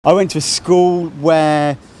I went to a school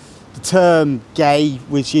where the term gay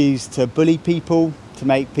was used to bully people, to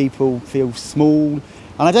make people feel small. And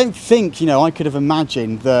I don't think, I could have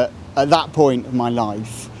imagined that at that point of my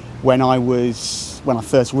life, when I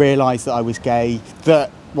first realised that I was gay, that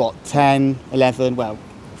 10, 11, well,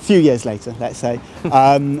 a few years later, let's say,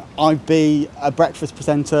 I'd be a breakfast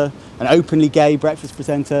presenter, an openly gay breakfast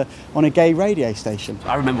presenter on a gay radio station.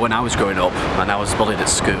 I remember when I was growing up and I was bullied at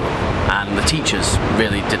school and the teachers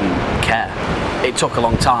really didn't care. It took a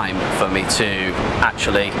long time for me to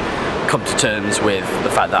actually come to terms with the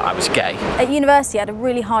fact that I was gay. At university I had a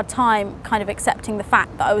really hard time kind of accepting the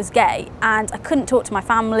fact that I was gay, and I couldn't talk to my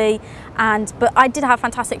family, but I did have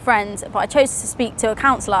fantastic friends, but I chose to speak to a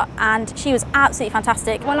counsellor and she was absolutely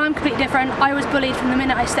fantastic. Well, I'm completely different. I was bullied from the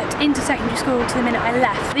minute I stepped into secondary school to the minute I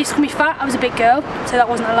left. They used to call me fat. I was a big girl, so that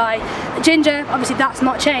wasn't a lie. Ginger, obviously that's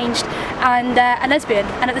not changed, and a lesbian,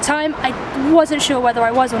 and at the time I wasn't sure whether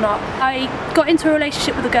I was or not. I got into a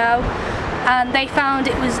relationship with a girl and they found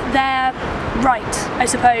it was their right, I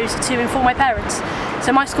suppose, to inform my parents.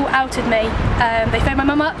 So my school outed me. They phoned my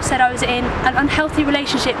mum up, said I was in an unhealthy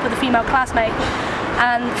relationship with a female classmate,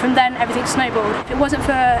 and from then everything snowballed. If it wasn't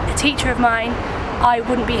for a teacher of mine, I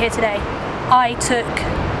wouldn't be here today. I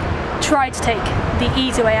tried to take the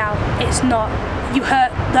easy way out. It's not. You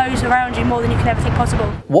hurt those around you more than you can ever think possible.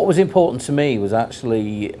 What was important to me was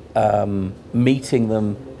actually meeting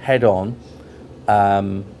them head on,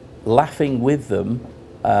 laughing with them,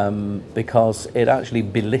 because it actually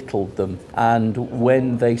belittled them, and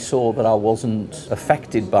when they saw that I wasn't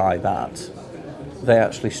affected by that, they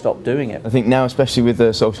actually stopped doing it. I think now, especially with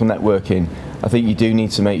the social networking, I think you do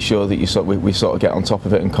need to make sure that we sort of get on top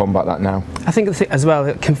of it and combat that now. I think as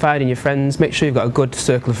well, confide in your friends, make sure you've got a good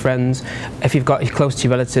circle of friends. If you're close to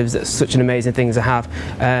your relatives, that's such an amazing thing to have.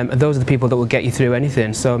 And those are the people that will get you through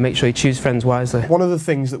anything, so make sure you choose friends wisely. One of the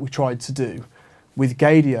things that we tried to do with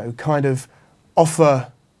Gaydio, kind of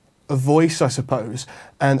offer a voice, I suppose,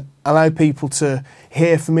 and allow people to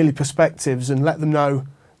hear familiar perspectives and let them know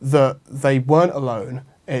that they weren't alone,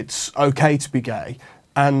 it's okay to be gay,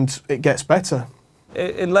 and it gets better.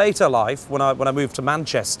 In later life, when I moved to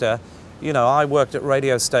Manchester, I worked at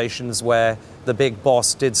radio stations where the big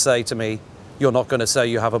boss did say to me, "You're not going to say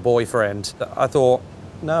you have a boyfriend." I thought,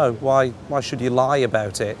 no, why should you lie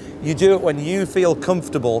about it? You do it when you feel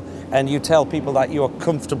comfortable and you tell people that you're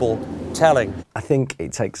comfortable telling. I think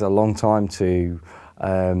it takes a long time to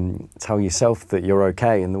tell yourself that you're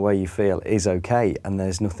okay and the way you feel is okay and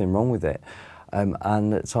there's nothing wrong with it. And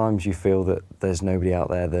at times you feel that there's nobody out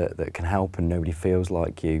there that can help and nobody feels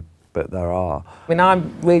like you, but there are. I mean,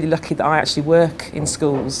 I'm really lucky that I actually work in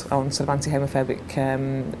schools on sort of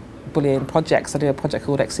anti-homophobic bullying projects. I do a project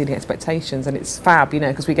called Exceeding Expectations, and it's fab,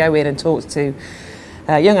 because we go in and talk to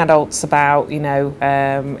young adults about,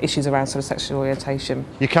 issues around sort of sexual orientation.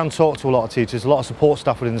 You can talk to a lot of teachers. A lot of support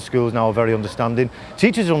staff within the schools now are very understanding.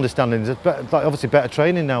 Teachers are understanding. There's obviously better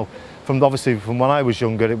training now from when I was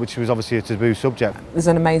younger, which was obviously a taboo subject. There's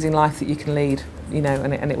an amazing life that you can lead,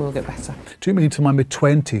 and it will get better. It took me to my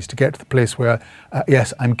mid-20s to get to the place where,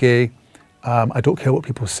 yes, I'm gay. I don't care what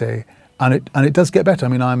people say. And it does get better. I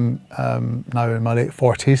mean, I'm now in my late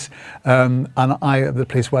 40s, and I am the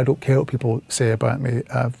place where I don't care what people say about me.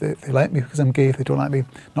 If they like me because I'm gay, if they don't like me,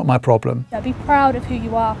 not my problem. Be proud of who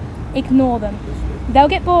you are. Ignore them. They'll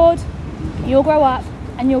get bored, you'll grow up,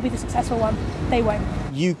 and you'll be the successful one. They won't.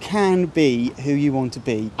 You can be who you want to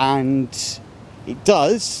be, and it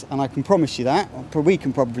does, and I can promise you that, or we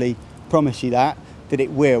can probably promise you that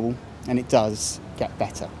it will, and it does get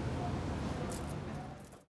better.